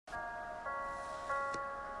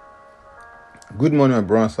Good morning, my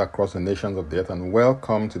brothers across the nations of the earth, and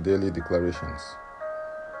welcome to Daily Declarations.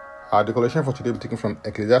 Our declaration for today will be taken from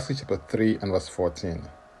Ecclesiastes chapter 3 and verse 14.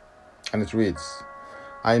 And it reads,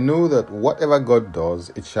 I know that whatever God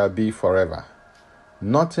does, it shall be forever.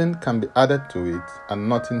 Nothing can be added to it, and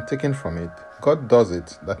nothing taken from it. God does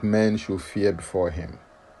it, that men should fear before him.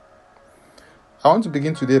 I want to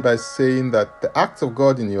begin today by saying that the acts of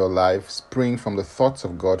God in your life spring from the thoughts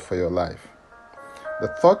of God for your life. The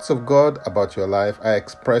thoughts of God about your life are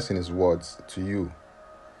expressed in His words to you.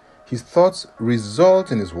 His thoughts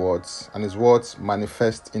result in His words, and His words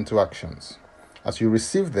manifest into actions. As you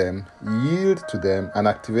receive them, yield to them, and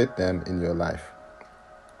activate them in your life.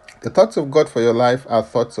 The thoughts of God for your life are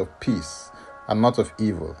thoughts of peace and not of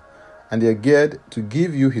evil, and they are geared to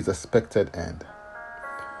give you His expected end.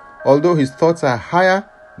 Although His thoughts are higher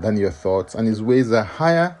than your thoughts, and His ways are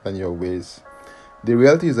higher than your ways, the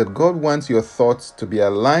reality is that God wants your thoughts to be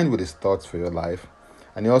aligned with His thoughts for your life,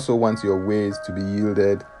 and He also wants your ways to be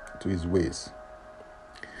yielded to His ways.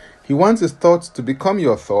 He wants His thoughts to become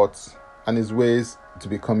your thoughts, and His ways to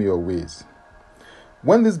become your ways.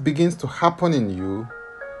 When this begins to happen in you,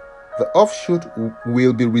 the offshoot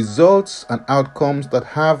will be results and outcomes that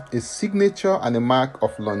have a signature and a mark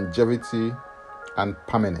of longevity and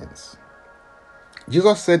permanence.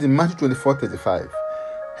 Jesus said in Matthew 24:35,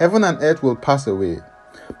 Heaven and earth will pass away,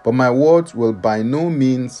 but my words will by no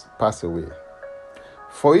means pass away.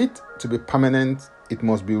 For it to be permanent, it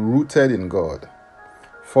must be rooted in God.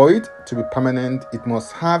 For it to be permanent, it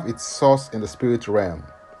must have its source in the spirit realm,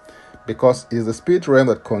 because it is the spirit realm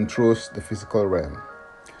that controls the physical realm.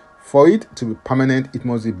 For it to be permanent, it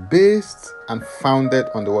must be based and founded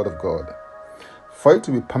on the Word of God. For it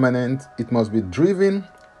to be permanent, it must be driven,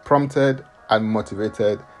 prompted, and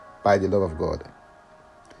motivated by the love of God.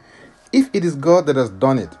 If it is God that has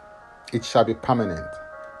done it, it shall be permanent.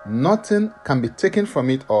 Nothing can be taken from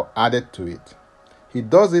it or added to it. He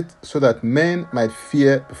does it so that men might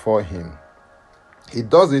fear before Him. He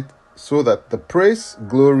does it so that the praise,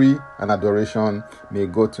 glory, and adoration may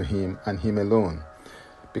go to Him and Him alone.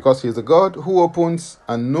 Because He is a God who opens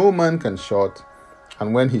and no man can shut,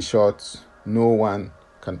 and when He shuts, no one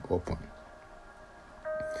can open.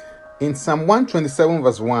 In Psalm 127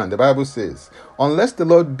 verse 1, the Bible says, Unless the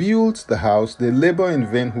Lord builds the house, they labor in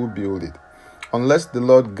vain who build it. Unless the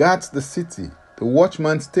Lord guards the city, the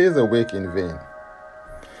watchman stays awake in vain.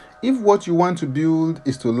 If what you want to build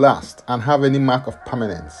is to last and have any mark of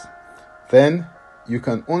permanence, then you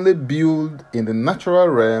can only build in the natural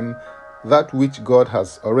realm that which God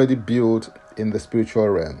has already built in the spiritual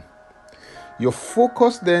realm. Your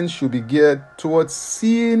focus then should be geared towards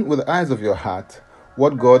seeing with the eyes of your heart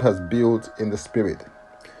what God has built in the spirit,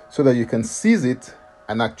 so that you can seize it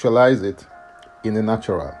and actualize it in the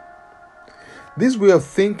natural. This way of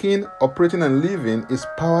thinking, operating, and living is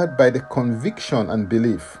powered by the conviction and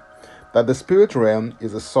belief that the spirit realm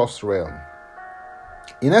is a source realm.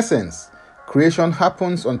 In essence, creation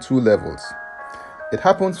happens on two levels. It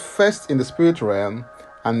happens first in the spirit realm,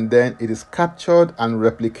 and then it is captured and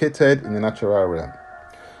replicated in the natural realm.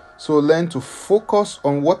 So learn to focus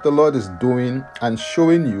on what the Lord is doing and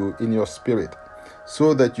showing you in your spirit,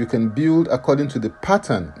 so that you can build according to the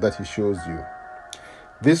pattern that He shows you.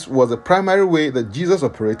 This was the primary way that Jesus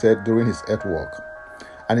operated during His earth walk,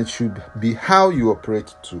 and it should be how you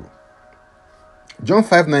operate too. John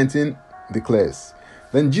 5:19 declares,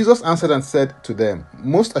 Then Jesus answered and said to them,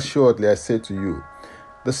 Most assuredly I say to you,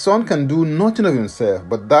 the Son can do nothing of himself,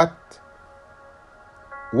 but that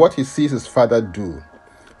what he sees his Father do.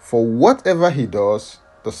 For whatever he does,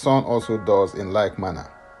 the Son also does in like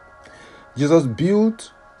manner. Jesus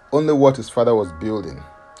built only what his Father was building,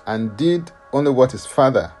 and did only what his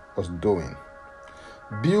Father was doing.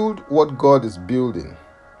 Build what God is building.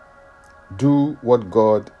 Do what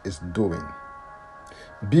God is doing.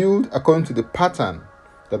 Build according to the pattern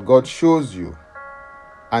that God shows you,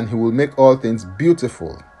 and He will make all things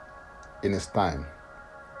beautiful in His time.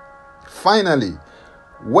 Finally,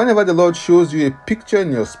 whenever the Lord shows you a picture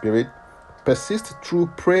in your spirit, persist through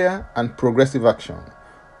prayer and progressive action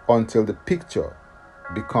until the picture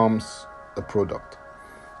becomes a product.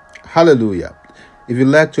 Hallelujah. If you'd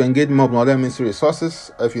like to engage more with my other ministry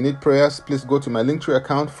resources, or if you need prayers, please go to my Linktree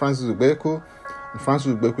account, Francis Ugbeku, and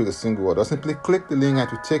Francis Ugbeku is a single word, or simply click the link and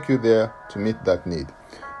it will take you there to meet that need.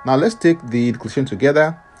 Now let's take the declaration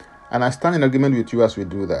together, and I stand in agreement with you as we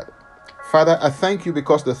do that. Father, I thank you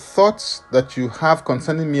because the thoughts that you have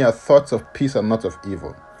concerning me are thoughts of peace and not of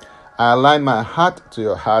evil. I align my heart to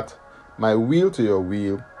your heart, my will to your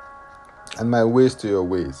will, and my ways to your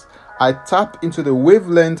ways. I tap into the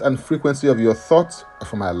wavelength and frequency of your thoughts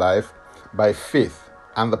for my life by faith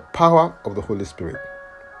and the power of the Holy Spirit.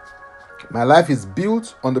 My life is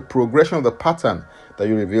built on the progression of the pattern that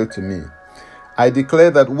you reveal to me. I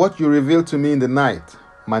declare that what you reveal to me in the night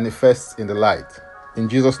manifests in the light. In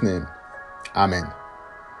Jesus' name, amen.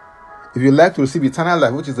 If you'd like to receive eternal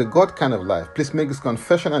life, which is a God kind of life, please make this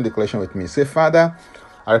confession and declaration with me. Say, Father,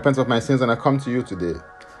 I repent of my sins and I come to you today.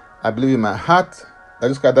 I believe in my heart that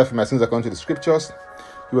Jesus Christ died for my sins according to the scriptures.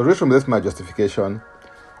 You were raised from death for my justification.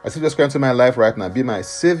 I receive Jesus Christ into my life right now. Be my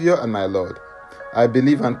Savior and my Lord. I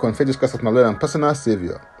believe and confess Jesus Christ as my Lord and personal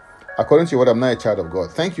Savior. According to your word, I'm now a child of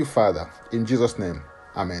God. Thank you, Father. In Jesus' name,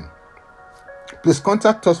 amen. Please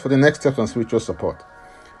contact us for the next steps on spiritual support.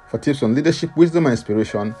 For tips on leadership, wisdom, and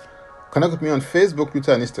inspiration, connect with me on Facebook,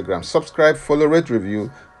 Twitter, and Instagram. Subscribe, follow, rate,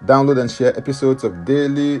 review, download, and share episodes of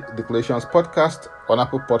Daily Declarations podcast on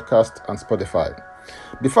Apple Podcast and Spotify.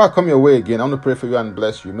 Before I come your way again, I want to pray for you and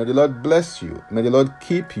bless you. May the Lord bless you. May the Lord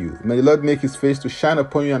keep you. May the Lord make his face to shine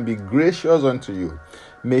upon you and be gracious unto you.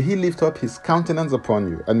 May he lift up his countenance upon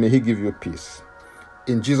you and may he give you peace.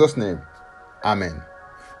 In Jesus' name, amen.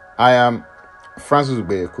 I am Francis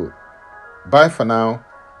Ubeyeku. Bye for now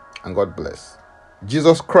and God bless.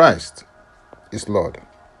 Jesus Christ is Lord.